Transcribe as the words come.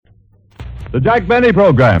The Jack Benny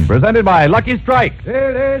Program, presented by Lucky Strike.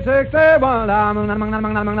 American.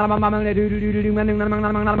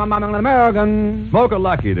 Smoke a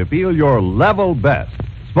Lucky to feel your level best.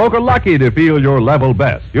 Smoke a Lucky to feel your level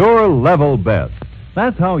best. Your level best.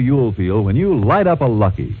 That's how you'll feel when you light up a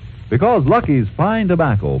Lucky. Because Lucky's fine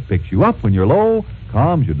tobacco picks you up when you're low,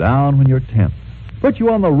 calms you down when you're tense, puts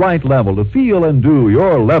you on the right level to feel and do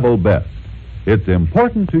your level best. It's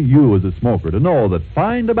important to you as a smoker to know that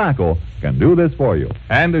fine tobacco can do this for you.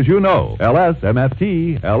 And as you know,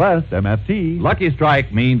 LSMFT, Lucky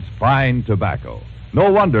Strike means fine tobacco.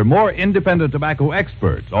 No wonder more independent tobacco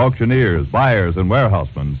experts, auctioneers, buyers, and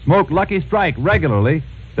warehousemen smoke Lucky Strike regularly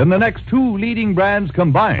than the next two leading brands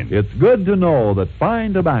combined. It's good to know that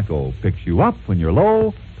fine tobacco picks you up when you're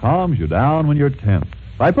low, calms you down when you're tense,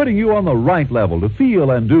 by putting you on the right level to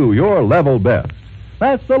feel and do your level best.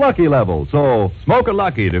 That's the Lucky level, so smoke a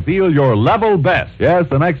Lucky to feel your level best. Yes,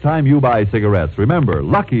 the next time you buy cigarettes, remember,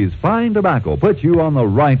 Lucky's fine tobacco puts you on the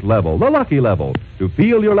right level, the Lucky level, to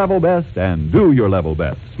feel your level best and do your level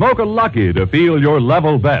best. Smoke a Lucky to feel your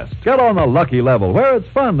level best. Get on the Lucky level, where it's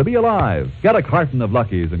fun to be alive. Get a carton of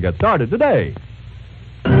Luckies and get started today.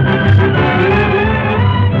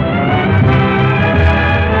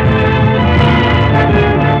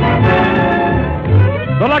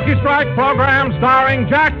 The Lucky Strike program starring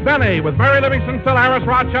Jack Benny with Mary Livingston, Phil Harris,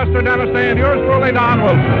 Rochester, Dennis Day, and yours truly, Don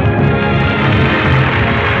Wilson.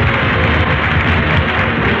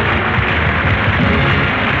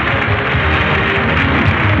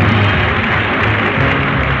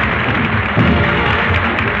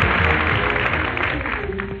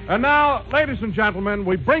 And now, ladies and gentlemen,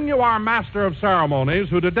 we bring you our master of ceremonies,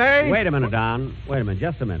 who today... Wait a minute, Don. Wait a minute,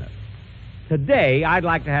 just a minute. Today, I'd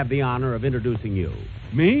like to have the honor of introducing you.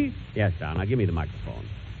 Me? Yes, Don. Now, give me the microphone.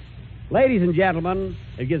 Ladies and gentlemen,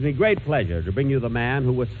 it gives me great pleasure to bring you the man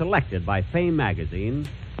who was selected by Fame magazine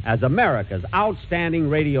as America's outstanding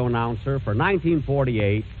radio announcer for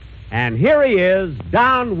 1948. And here he is,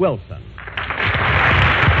 Don Wilson.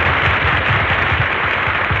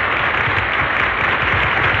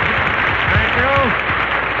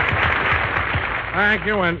 Thank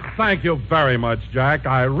you, and thank you very much, Jack.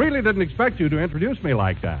 I really didn't expect you to introduce me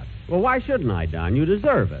like that. Well, why shouldn't I, Don? You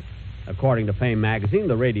deserve it. According to Fame magazine,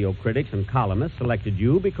 the radio critics and columnists selected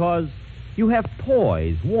you because you have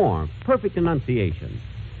poise, warmth, perfect enunciation,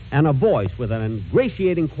 and a voice with an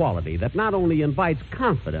ingratiating quality that not only invites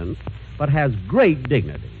confidence, but has great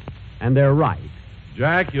dignity. And they're right.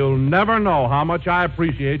 Jack, you'll never know how much I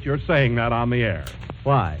appreciate your saying that on the air.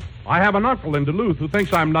 Why? I have an uncle in Duluth who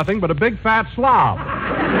thinks I'm nothing but a big fat slob.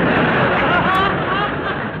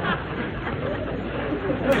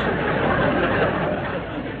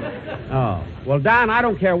 Oh. Well, Don, I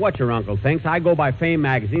don't care what your uncle thinks. I go by Fame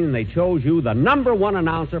magazine, and they chose you the #1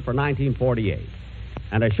 announcer for 1948.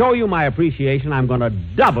 And to show you my appreciation, I'm going to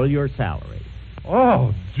double your salary.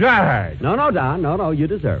 Oh, Jack. No, Don. No, you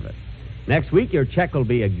deserve it. Next week, your check will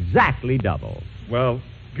be exactly double. Well,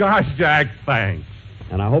 gosh, Jack, thanks.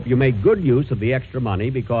 And I hope you make good use of the extra money,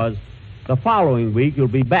 because the following week you'll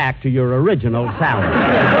be back to your original salary.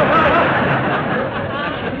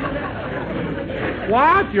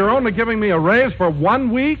 What? You're only giving me a raise for 1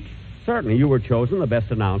 week? Certainly, you were chosen the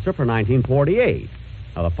best announcer for 1948.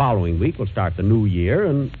 Now, the following week will start the new year,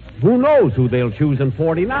 and who knows who they'll choose in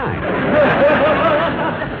 49.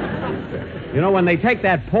 You know, when they take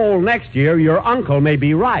that poll next year, your uncle may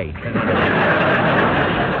be right.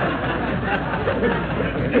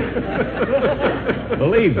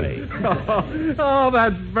 Believe me. Oh,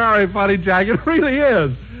 that's very funny, Jack. It really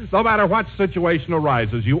is. No matter what situation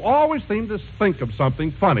arises, you always seem to think of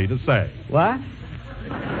something funny to say. What?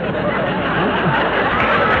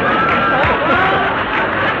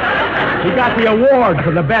 You got the award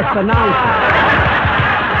for the best announcer.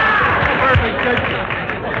 Perfect picture.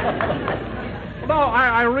 No,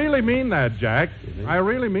 I really mean that, Jack. I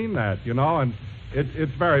really mean that, you know, and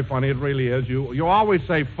it's very funny. It really is. You always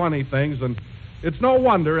say funny things, and it's no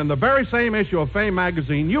wonder in the very same issue of Fame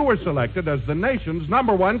magazine you were selected as the nation's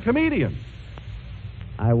 #1 comedian.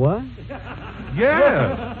 I was?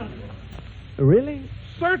 Yeah. Really?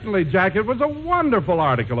 Certainly, Jack. It was a wonderful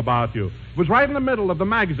article about you. It was right in the middle of the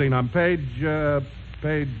magazine on page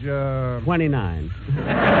 29.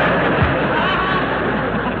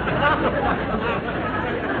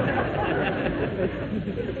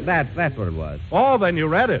 That's what it was. Oh, then you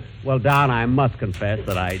read it. Well, Don, I must confess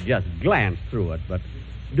that I just glanced through it, but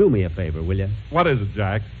do me a favor, will you? What is it,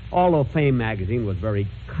 Jack? Although Fame magazine was very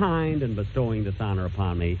kind in bestowing this honor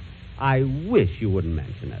upon me, I wish you wouldn't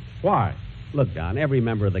mention it. Why? Look, Don, every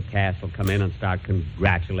member of the cast will come in and start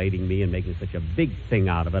congratulating me and making such a big thing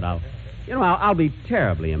out of it. I'll You know, I'll be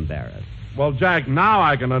terribly embarrassed. Well, Jack, now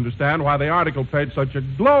I can understand why the article paid such a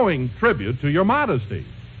glowing tribute to your modesty.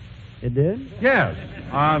 It did? Yes,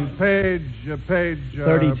 on page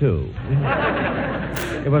 32.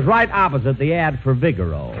 It was right opposite the ad for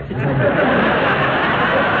Vigoro.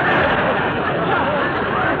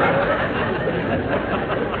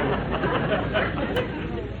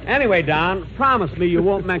 Anyway, Don, promise me you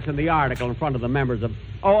won't mention the article in front of the members of...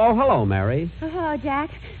 Oh, hello, Mary. Oh, hello,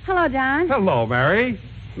 Jack. Hello, Don. Hello, Mary.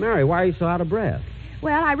 Mary, why are you so out of breath?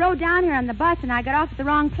 Well, I rode down here on the bus, and I got off at the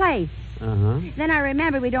wrong place. Uh-huh. Then I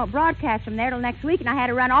remembered we don't broadcast from there till next week, and I had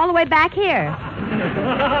to run all the way back here.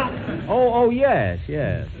 Oh, yes.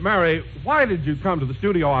 Mary, why did you come to the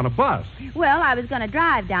studio on a bus? Well, I was going to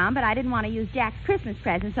drive down, but I didn't want to use Jack's Christmas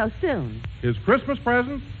present so soon. His Christmas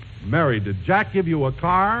present? Mary, did Jack give you a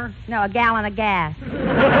car? No, a gallon of gas.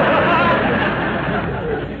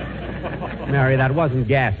 Mary, that wasn't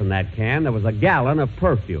gas in that can. There was a gallon of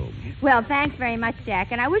perfume. Well, thanks very much,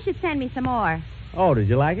 Jack, and I wish you'd send me some more. Oh, did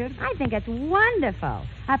you like it? I think it's wonderful.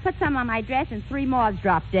 I put some on my dress, and 3 moths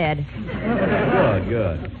dropped dead.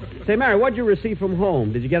 Good. Say, Mary, what'd you receive from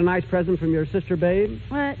home? Did you get a nice present from your sister, Babe?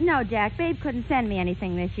 No, Jack. Babe couldn't send me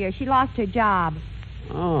anything this year. She lost her job.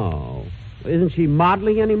 Oh. Isn't she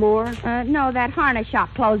modeling anymore? No, that harness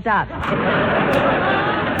shop closed up.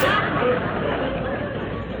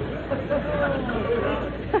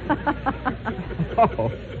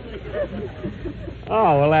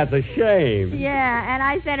 Oh, well, that's a shame. Yeah, and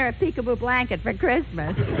I sent her a peekaboo blanket for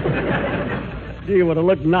Christmas. Gee, it would have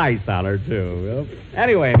looked nice on her, too.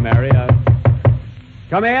 Anyway, Mary,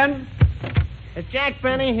 come in. Is Jack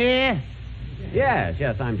Benny here?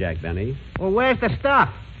 Yes, I'm Jack Benny. Well, where's the stuff?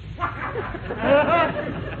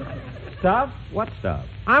 Stuff? What stuff?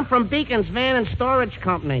 I'm from Beacon's Van and Storage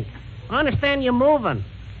Company. I understand you're moving.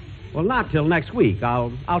 Well, not till next week.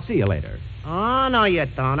 I'll see you later. Oh, no, you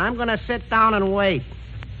don't. I'm going to sit down and wait.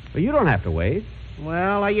 Well, you don't have to wait.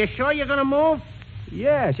 Well, are you sure you're going to move?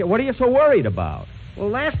 Yes. What are you so worried about? Well,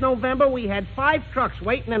 last November we had 5 trucks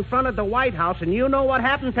waiting in front of the White House, and you know what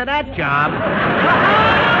happened to that job.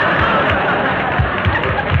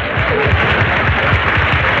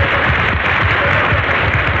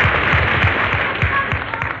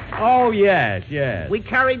 Oh, yes. We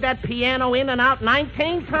carried that piano in and out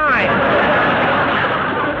 19 times.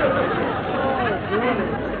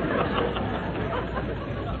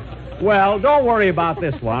 Well, don't worry about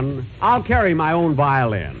this one. I'll carry my own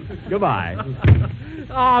violin. Goodbye.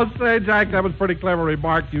 Oh, say, Jack, that was a pretty clever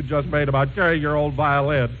remark you just made about carrying your old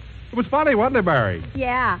violin. It was funny, wasn't it, Mary?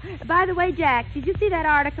 Yeah. By the way, Jack, did you see that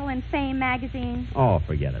article in Fame magazine? Oh,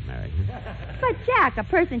 forget it, Mary. But, Jack, a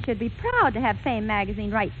person should be proud to have Fame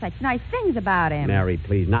magazine write such nice things about him. Mary,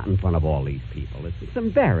 please, not in front of all these people. It's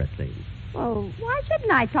embarrassing. Oh, why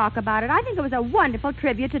shouldn't I talk about it? I think it was a wonderful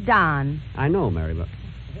tribute to Don. I know, Mary, but...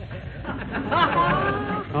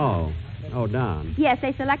 Oh, Don. Yes,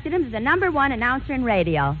 they selected him as the #1 announcer in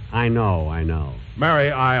radio. I know. Mary,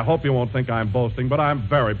 I hope you won't think I'm boasting, but I'm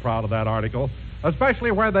very proud of that article,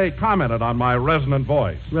 especially where they commented on my resonant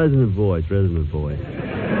voice. Resonant voice.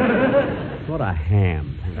 What a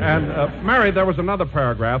ham. And, Mary, there was another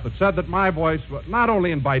paragraph that said that my voice not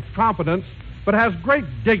only invites confidence, but has great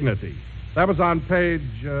dignity. That was on page...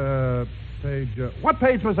 what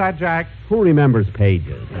page was that, Jack? Who remembers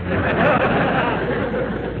pages?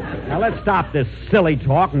 Now, let's stop this silly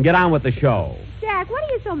talk and get on with the show. Jack, what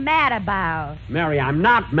are you so mad about? Mary, I'm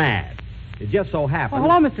not mad. It just so happens... Oh,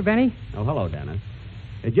 hello, Mr. Benny. Oh, hello, Dennis.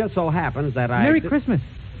 It just so happens that I... Merry Christmas.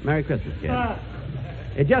 Merry Christmas, kid.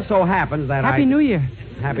 It just so happens that Happy New Year.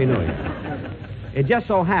 Happy New Year. It just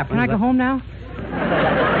so happens Can I go home now?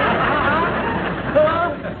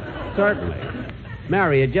 Certainly.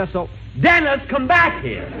 Mary, it just so... Dennis, come back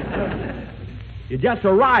here! You just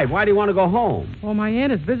arrived. Why do you want to go home? Well, my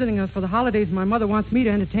aunt is visiting us for the holidays, and my mother wants me to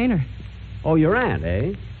entertain her. Oh, your aunt,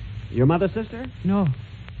 eh? Your mother's sister? No.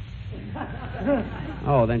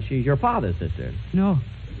 Oh, then she's your father's sister. No.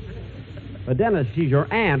 But Dennis, she's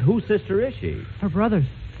your aunt. Whose sister is she? Her brother's.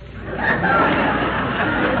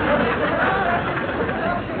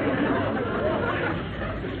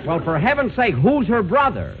 Well, for heaven's sake, who's her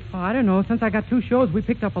brother? Oh, I don't know. Since I got 2 shows, we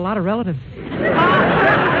picked up a lot of relatives.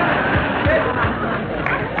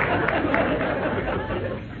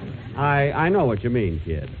 I know what you mean,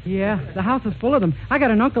 kid. Yeah, the house is full of them. I got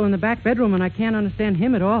an uncle in the back bedroom, and I can't understand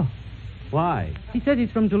him at all. Why? He says he's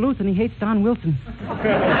from Duluth, and he hates Don Wilson.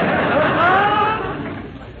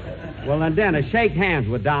 Well, then, Dennis, shake hands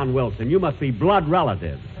with Don Wilson. You must be blood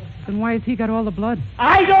relatives. Then why has he got all the blood?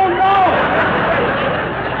 I don't know!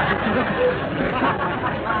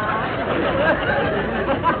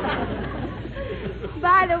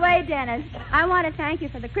 the way, Dennis, I want to thank you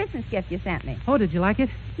for the Christmas gift you sent me. Oh, did you like it?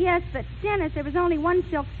 Yes, but, Dennis, there was only one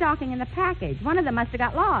silk stocking in the package. One of them must have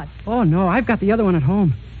got lost. Oh, no, I've got the other one at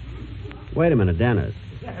home. Wait a minute, Dennis.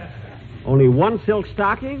 Only one silk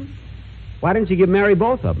stocking? Why didn't you give Mary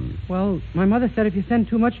both of them? Well, my mother said if you send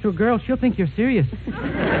too much to a girl, she'll think you're serious.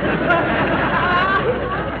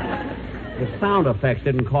 If sound effects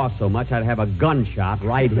didn't cost so much, I'd have a gunshot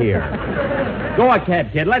right here. Go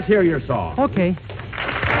ahead, kid. Let's hear your song. Okay.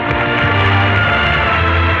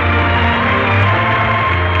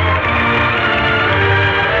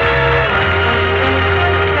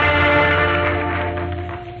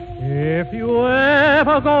 If you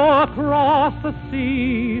ever go across the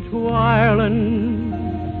sea to Ireland,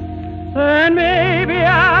 then maybe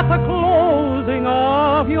at the closing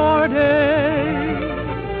of your day,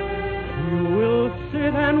 you will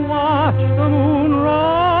sit and watch the moon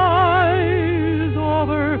rise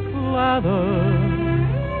over Clather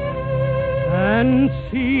and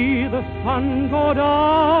see the sun go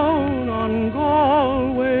down on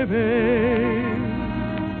Galway Bay.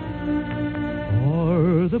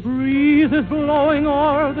 Or the breeze is blowing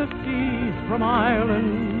o'er the seas from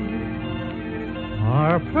Ireland,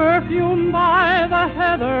 are perfumed by the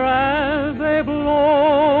heather as they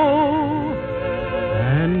blow,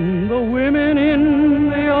 and the women in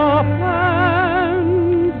the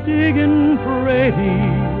uplands digging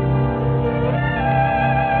pretty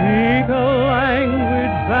speak a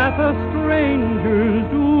language that the strangers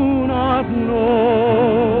do not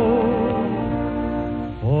know.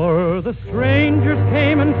 For the strangers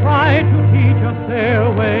came and tried to teach us their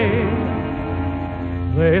ways.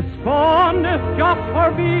 They scorned us just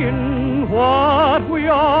for being what we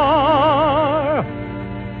are.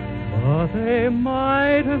 But they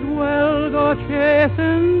might as well go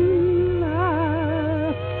chasing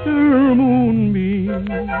after moonbeams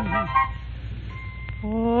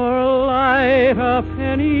or light a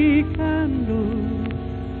penny candle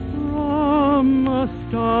from a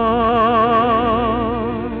star.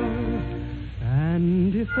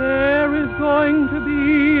 And if there is going to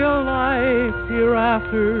be a life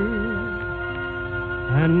hereafter,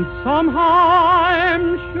 and somehow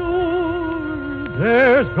I'm sure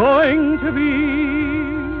there's going to be,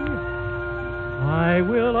 I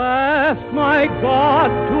will ask my God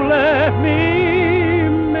to let me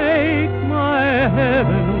make my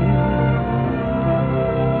heaven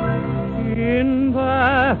in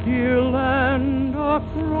that dear land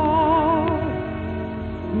across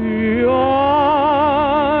the Irish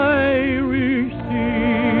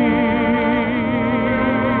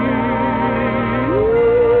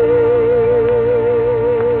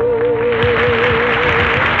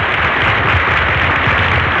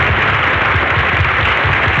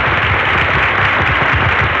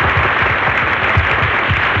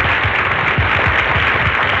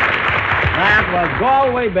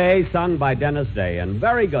Galway Bay, sung by Dennis Day, and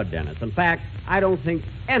very good, Dennis. In fact, I don't think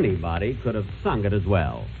anybody could have sung it as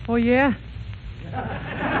well. Oh, yeah?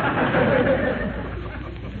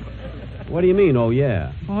 What do you mean, oh,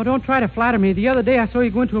 yeah? Oh, don't try to flatter me. The other day I saw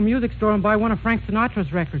you go into a music store and buy one of Frank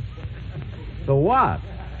Sinatra's records. So what?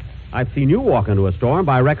 I've seen you walk into a store and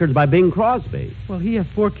buy records by Bing Crosby. Well, he has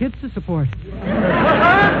 4 kids to support.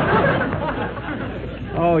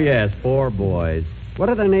 Oh, yes, 4 boys. What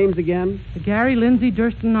are their names again? Gary, Lindsay,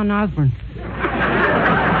 Durston, and Osborne.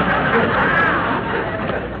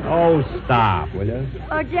 Oh, stop, will you?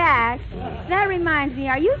 Oh, Jack, that reminds me,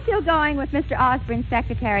 are you still going with Mr. Osborne's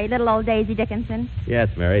secretary, little old Daisy Dickinson? Yes,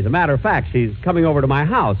 Mary. As a matter of fact, she's coming over to my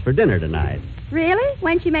house for dinner tonight. Really?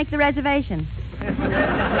 When'd she make the reservation?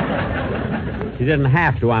 She didn't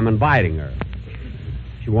have to. I'm inviting her.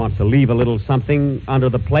 She wants to leave a little something under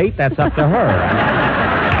the plate. That's up to her.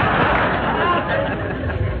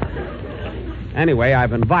 Anyway,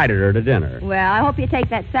 I've invited her to dinner. Well, I hope you take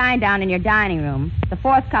that sign down in your dining room. The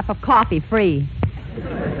 4th cup of coffee free.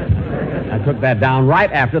 I took that down right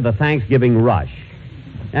after the Thanksgiving rush.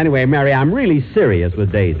 Anyway, Mary, I'm really serious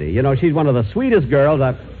with Daisy. You know, she's one of the sweetest girls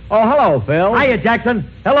I've... Oh, hello, Phil. Hiya, Jackson.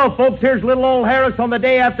 Hello, folks. Here's little old Harris on the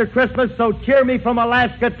day after Christmas, so cheer me from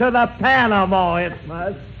Alaska to the Panama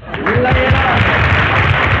Isthmus. Lay it on.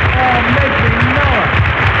 Oh, make me know it.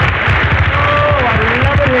 Oh, I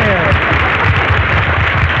love it here.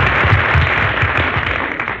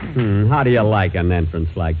 How do you like an entrance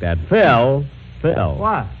like that? Phil.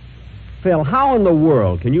 What? Phil, how in the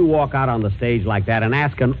world can you walk out on the stage like that and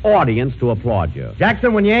ask an audience to applaud you?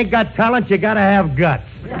 Jackson, when you ain't got talent, you gotta have guts.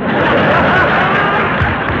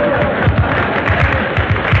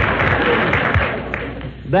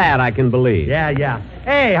 That I can believe. Yeah.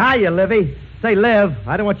 Hey, hiya, Livy. Say, Liv,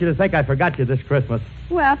 I don't want you to think I forgot you this Christmas.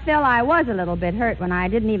 Well, Phil, I was a little bit hurt when I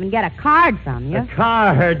didn't even get a card from you. A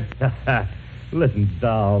card? Listen,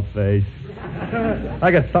 doll face.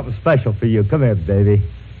 I got something special for you. Come here, baby.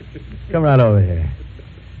 Come right over here.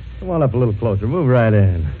 Come on up a little closer. Move right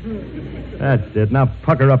in. That's it. Now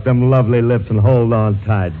pucker up them lovely lips and hold on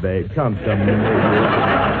tight, babe. Come to me.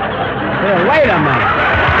 Phil, wait a minute.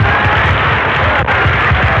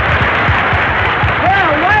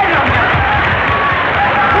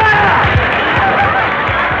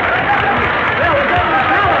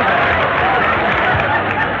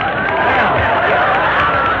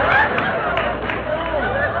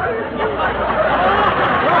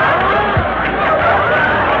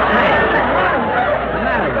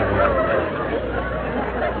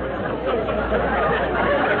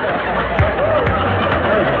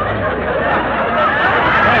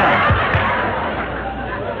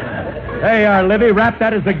 Hey, Libby, wrap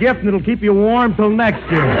that as a gift and it'll keep you warm till next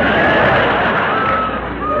year.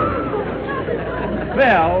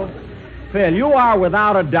 Phil, you are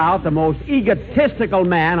without a doubt the most egotistical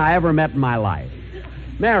man I ever met in my life.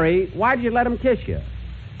 Mary, why did you let him kiss you?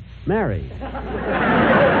 Mary.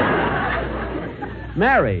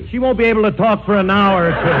 Mary. She won't be able to talk for an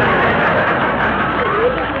hour or two.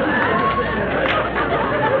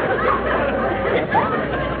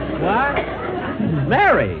 What?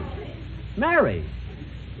 Mary. Mary.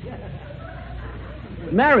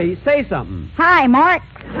 Mary, say something. Hi, Mark.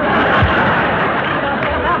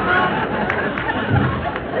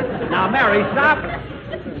 Now, Mary,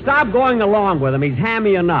 stop going along with him. He's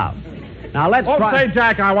hammy enough. Now, let's try... Say,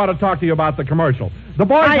 Jack, I want to talk to you about the commercial. The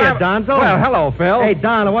boys Hiya, Donzo. Well, hello, Phil. Hey,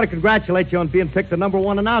 Don, I want to congratulate you on being picked the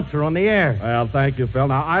 #1 announcer on the air. Well, thank you, Phil.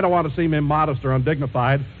 Now, I don't want to seem immodest or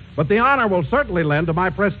undignified, but the honor will certainly lend to my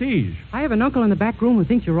prestige. I have an uncle in the back room who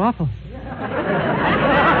thinks you're awful.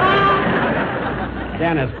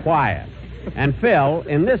 Dennis, quiet. And Phil,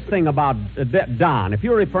 in this thing about Don, if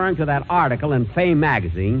you're referring to that article in Fame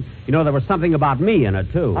magazine, you know there was something about me in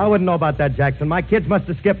it, too. I wouldn't know about that, Jackson. My kids must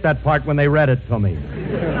have skipped that part when they read it to me.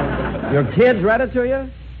 Your kids read it to you?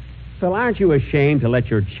 Phil, aren't you ashamed to let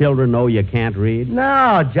your children know you can't read?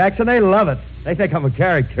 No, Jackson, they love it. They think I'm a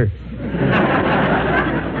character.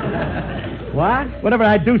 What? Whenever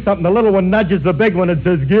I do something, the little one nudges the big one and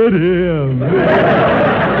says, "Get him."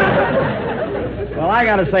 Well, I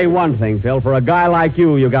got to say one thing, Phil. For a guy like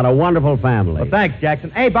you got a wonderful family. Well, thanks,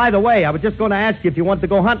 Jackson. Hey, by the way, I was just going to ask you if you wanted to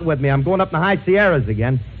go hunting with me. I'm going up in the High Sierras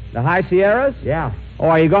again. The High Sierras? Yeah. Oh,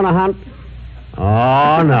 are you going to hunt?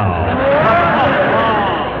 Oh, no.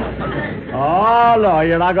 Oh, no,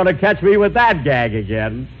 you're not going to catch me with that gag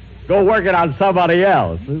again. Go work it on somebody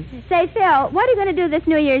else. Say, Phil, what are you going to do this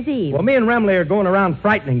New Year's Eve? Well, me and Remley are going around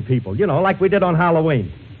frightening people, you know, like we did on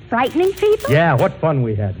Halloween. Frightening people? Yeah, what fun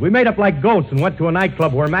we had. We made up like ghosts and went to a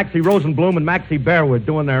nightclub where Maxie Rosenblum and Maxie Bear were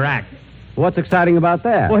doing their act. What's exciting about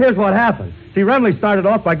that? Well, here's what happened. See, Remley started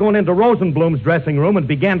off by going into Rosenblum's dressing room and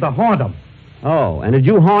began to haunt him. Oh, and did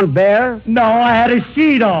you haunt Bear? No, I had a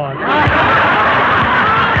sheet on.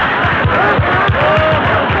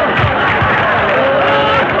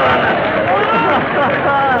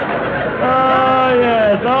 Oh,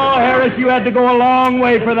 yes. Oh, Harris, you had to go a long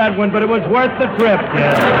way for that one, but it was worth the trip,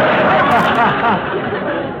 kid.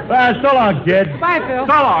 Well, so long, kid. Bye, Phil.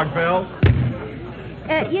 So long, Phil.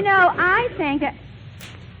 I think...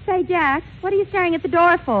 Say, Jack, what are you staring at the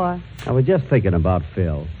door for? I was just thinking about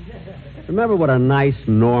Phil. Remember what a nice,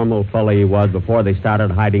 normal fellow he was before they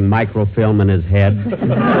started hiding microfilm in his head?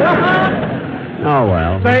 Oh,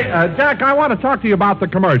 well. Say, Jack, I want to talk to you about the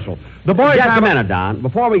commercial. The boys Just have a minute, Don.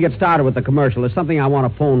 Before we get started with the commercial, there's something I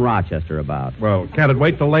want to phone Rochester about. Well, can't it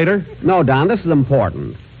wait till later? No, Don, this is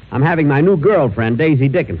important. I'm having my new girlfriend, Daisy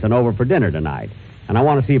Dickinson, over for dinner tonight. And I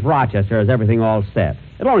want to see if Rochester has everything all set.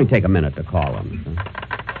 It'll only take a minute to call him.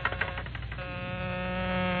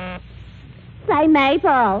 Say,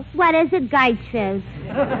 Maple, what is it, Gertrude?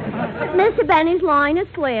 Mr. Benny's line is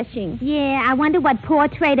flashing. Yeah, I wonder what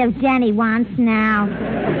portrait of Jenny wants now.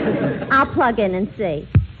 I'll plug in and see.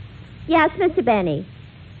 Yes, Mr. Benny.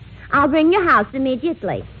 I'll ring your house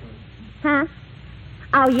immediately. Huh?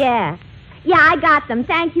 Oh, yeah. Yeah, I got them.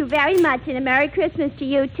 Thank you very much, and a Merry Christmas to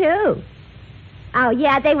you, too. Oh,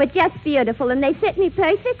 yeah, they were just beautiful, and they fit me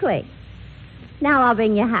perfectly. Now I'll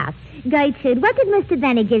ring your house. Gertrude, what did Mr.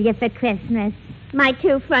 Benny give you for Christmas? My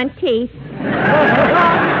 2 front teeth. Gee,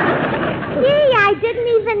 I didn't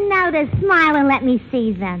even notice. Smile and let me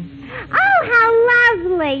see them. Oh, how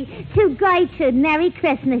lovely. To Gertrude, Merry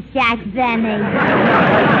Christmas, Jack Benny.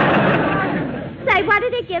 Say, what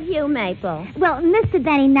did he give you, Maple? Well, Mr.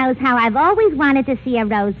 Benny knows how I've always wanted to see a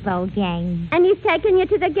Rose Bowl game. And he's taken you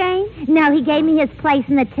to the game? No, he gave me his place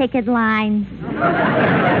in the ticket line.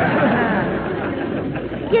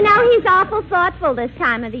 You know, he's awful thoughtful this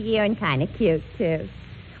time of the year and kind of cute, too.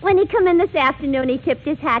 When he come in this afternoon, he tipped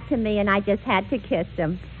his hat to me, and I just had to kiss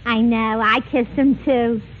him. I know. I kissed him,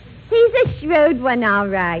 too. He's a shrewd one, all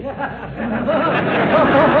right.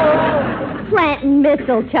 Planting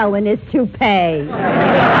mistletoe in his toupee.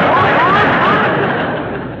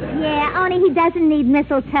 Yeah, only he doesn't need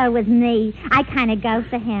mistletoe with me. I kind of go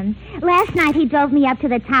for him. Last night he drove me up to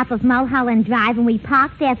the top of Mulholland Drive, and we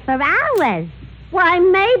parked there for hours. Why,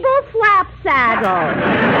 Mabel Flapsaddle.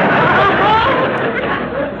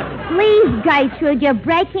 Please, Gertrude, you're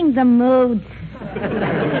breaking the mood.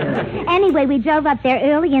 Anyway, we drove up there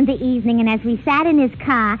early in the evening, and as we sat in his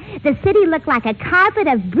car, the city looked like a carpet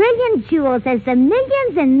of brilliant jewels as the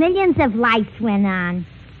millions and millions of lights went on.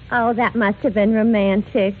 Oh, that must have been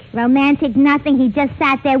romantic. Romantic nothing. He just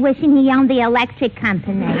sat there wishing he owned the electric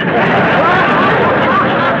company.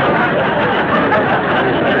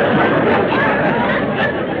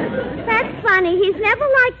 That's funny. He's never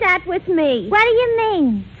like that with me. What do you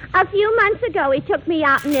mean? A few months ago, he took me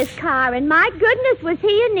out in his car, and my goodness, was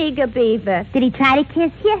he an eager beaver. Did he try to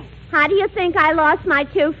kiss you? How do you think I lost my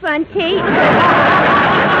 2 front teeth?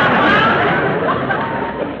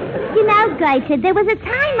 You know, Gertrude, there was a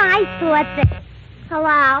time I thought that...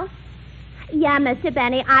 Hello? Yeah, Mr.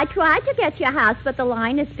 Benny, I tried to get your house, but the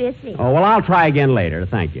line is busy. Oh, well, I'll try again later.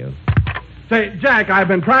 Thank you. Say, Jack, I've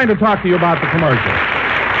been trying to talk to you about the commercial.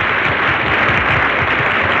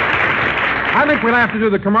 I think we'll have to do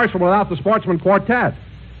the commercial without the Sportsman Quartet.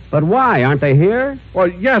 But why? Aren't they here? Well,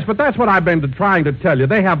 yes, but that's what I've been trying to tell you.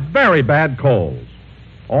 They have very bad colds.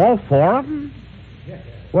 All 4 of them?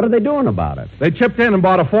 What are they doing about it? They chipped in and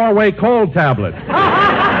bought a 4-way cold tablet.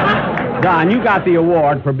 Don, you got the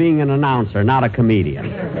award for being an announcer, not a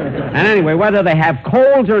comedian. And anyway, whether they have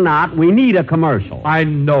colds or not, we need a commercial. I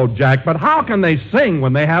know, Jack, but how can they sing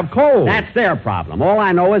when they have colds? That's their problem. All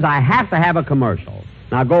I know is I have to have a commercial.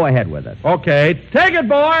 Now go ahead with it. Okay, take it,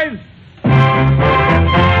 boys!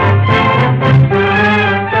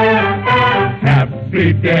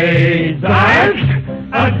 Happy days,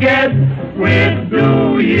 again with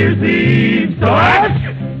New Year's Eve. So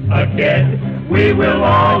again, we will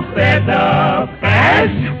all stand up as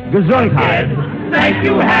Gesundheit. Thank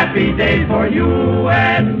you, happy day for you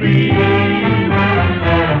and me.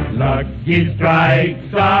 Lucky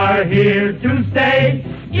Strikes are here to stay.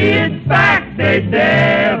 In fact, they've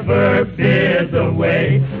never been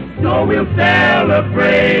away. So we'll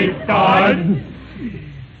celebrate on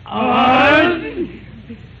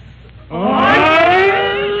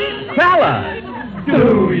Fella!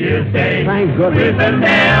 New Year's Day. Thank goodness. With an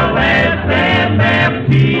LSMFT.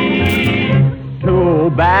 Too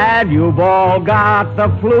bad you've all got the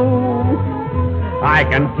flu. I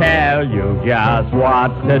can tell you just what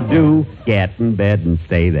to do. Get in bed and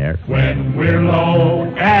stay there. When we're low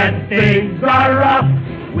and things are rough,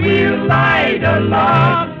 we'll light a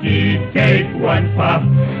lucky, take one puff.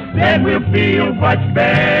 Then we'll feel much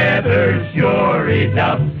better, sure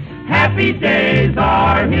enough. Happy days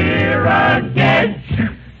are here again.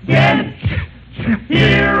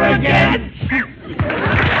 Here again.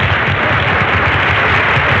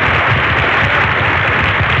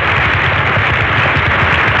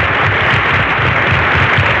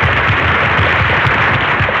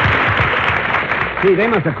 See, they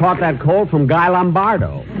must have caught that cold from Guy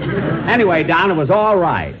Lombardo. Anyway, Don, it was all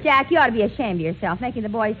right. Jack, you ought to be ashamed of yourself, making the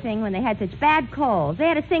boys sing when they had such bad colds. They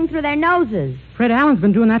had to sing through their noses. Fred Allen's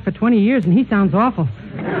been doing that for 20 years, and he sounds awful.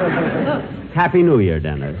 Happy New Year,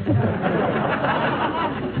 Dennis.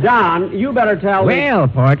 Don, you better tell me... Well,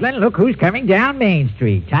 Portland, look who's coming down Main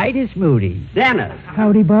Street. Titus Moody. Dennis.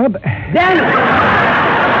 Howdy, Bub. Dennis!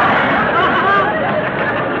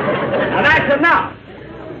 Now, that's enough.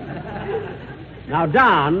 Now,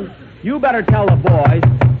 Don, you better tell the boys...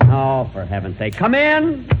 Oh, for heaven's sake, come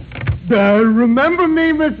in. Remember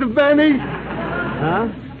me, Mr. Benny? Huh?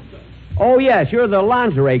 Oh, yes, you're the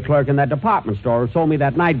lingerie clerk in that department store who sold me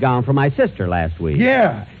that nightgown for my sister last week.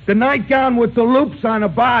 Yeah, the nightgown with the loops on the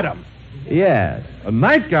bottom. Yes. A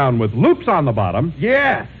nightgown with loops on the bottom?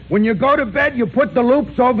 Yeah, when you go to bed, you put the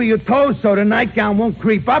loops over your toes so the nightgown won't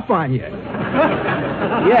creep up on you.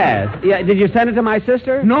 Yes. Yeah. Did you send it to my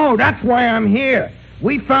sister? No, that's why I'm here.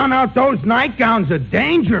 We found out those nightgowns are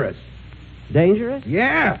dangerous. Dangerous?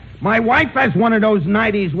 Yeah. My wife has one of those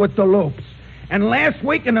nighties with the loops. And last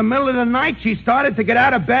week in the middle of the night, she started to get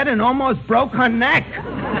out of bed and almost broke her neck.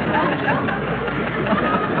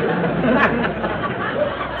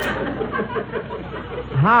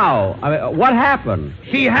 How? What happened?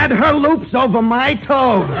 She had her loops over my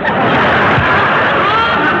toes.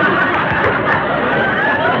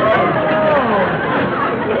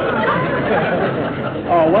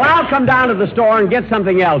 Oh, well, I'll come down to the store and get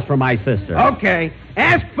something else for my sister. Okay.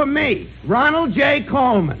 Ask for me, Ronald J.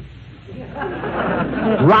 Coleman.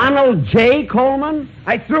 Ronald J. Coleman?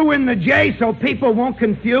 I threw in the J so people won't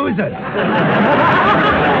confuse us. Well,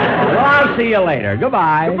 I'll see you later.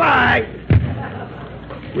 Goodbye. Goodbye.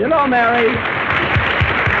 You know, Mary,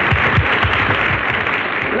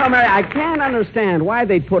 I can't understand why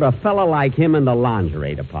they put a fella like him in the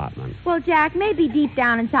lingerie department. Well, Jack, maybe deep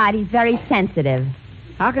down inside he's very sensitive.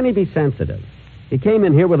 How can he be sensitive? He came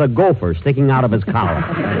in here with a gopher sticking out of his collar.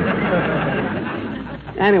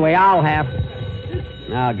 Anyway, I'll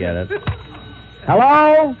get it.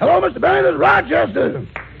 Hello? Hello, Mr. Benny. This is Rochester.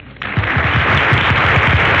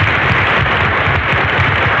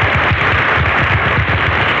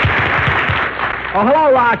 Oh,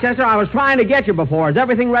 hello, Rochester. I was trying to get you before. Is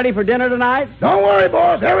everything ready for dinner tonight? Don't worry,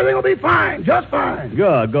 boss. Everything will be fine. Just fine.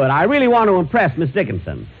 Good. I really want to impress Miss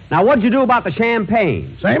Dickinson. Now, what'd you do about the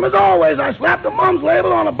champagne? Same as always. I slapped the mum's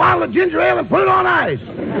label on a bottle of ginger ale and put it on ice.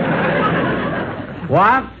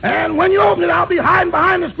 What? And when you open it, I'll be hiding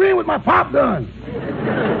behind the screen with my pop gun.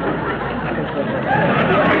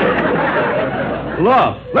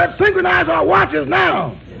 Look. Let's synchronize our watches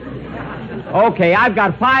now. Okay, I've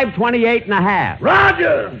got 5:28 and a half.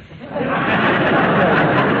 Roger.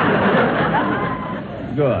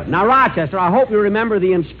 Good. Now, Rochester, I hope you remember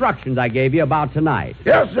the instructions I gave you about tonight.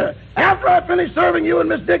 Yes, sir. After I finish serving you and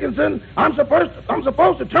Miss Dickinson, I'm supposed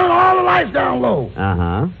to turn all the lights down low.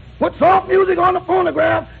 Uh-huh. Put soft music on the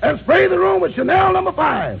phonograph and spray the room with Chanel No.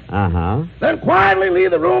 5. Uh-huh. Then quietly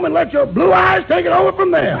leave the room and let your blue eyes take it over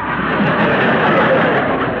from there.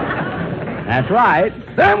 That's right.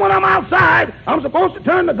 Then when I'm outside, I'm supposed to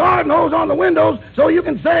turn the garden hose on the windows so you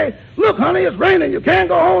can say, "Look, honey, it's raining. You can't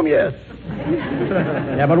go home yet."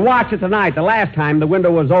 Yeah, but watch it tonight. The last time the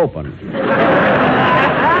window was open.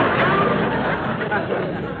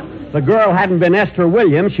 If the girl hadn't been Esther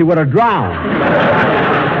Williams, she would have drowned.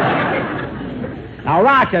 Now,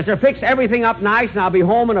 Rochester, fix everything up nice, and I'll be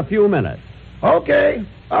home in a few minutes. Okay.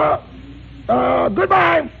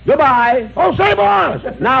 Goodbye. Goodbye. Oh, say, boss.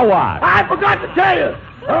 Now what? I forgot to tell you.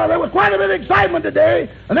 There was quite a bit of excitement today.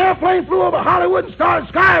 An airplane flew over Hollywood and started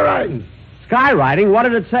skywriting. Skywriting? What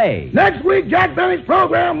did it say? Next week, Jack Benny's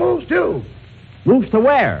program moves too. Moves to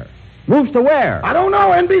where? Moves to where? I don't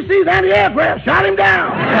know. NBC's anti-aircraft shot him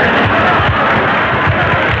down.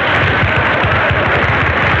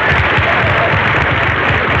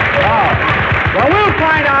 Well, we'll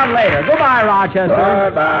find out later. Goodbye, Rochester.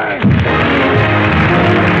 Goodbye.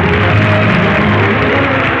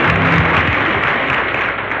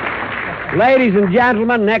 Ladies and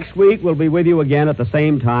gentlemen, next week we'll be with you again at the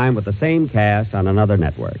same time with the same cast on another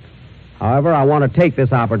network. However, I want to take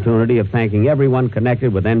this opportunity of thanking everyone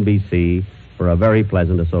connected with NBC for a very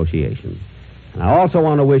pleasant association. And I also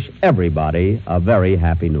want to wish everybody a very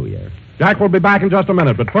happy New Year. Jack will be back in just a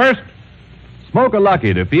minute, but first... Smoke a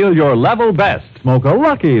Lucky to feel your level best. Smoke a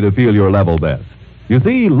Lucky to feel your level best. You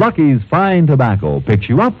see, Lucky's fine tobacco picks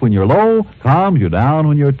you up when you're low, calms you down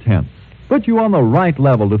when you're tense, puts you on the right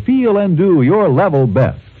level to feel and do your level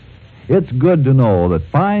best. It's good to know that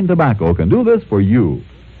fine tobacco can do this for you.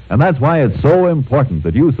 And that's why it's so important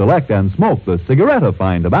that you select and smoke the cigarette of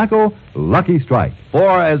fine tobacco, Lucky Strike.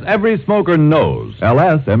 For as every smoker knows,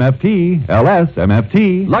 LSMFT,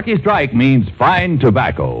 LSMFT, Lucky Strike means fine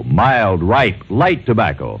tobacco, mild, ripe, light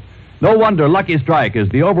tobacco. No wonder Lucky Strike is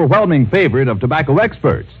the overwhelming favorite of tobacco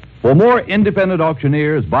experts. For more independent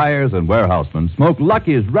auctioneers, buyers, and warehousemen smoke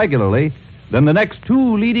Lucky's regularly than the next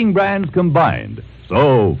two leading brands combined.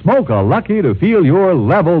 So, smoke a Lucky to feel your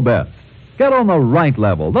level best. Get on the right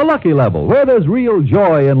level, the Lucky level, where there's real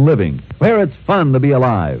joy in living, where it's fun to be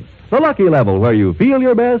alive. The Lucky level, where you feel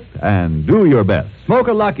your best and do your best. Smoke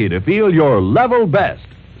a Lucky to feel your level best.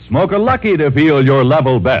 Smoke a Lucky to feel your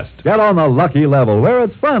level best. Get on the Lucky level, where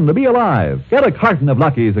it's fun to be alive. Get a carton of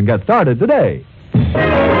Luckies and get started today.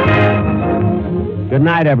 Good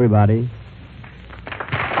night, everybody.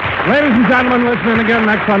 Ladies and gentlemen, listening again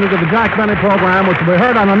next Sunday to the Jack Benny program, which will be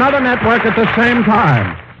heard on another network at the same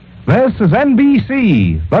time. This is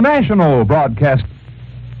NBC, the national broadcast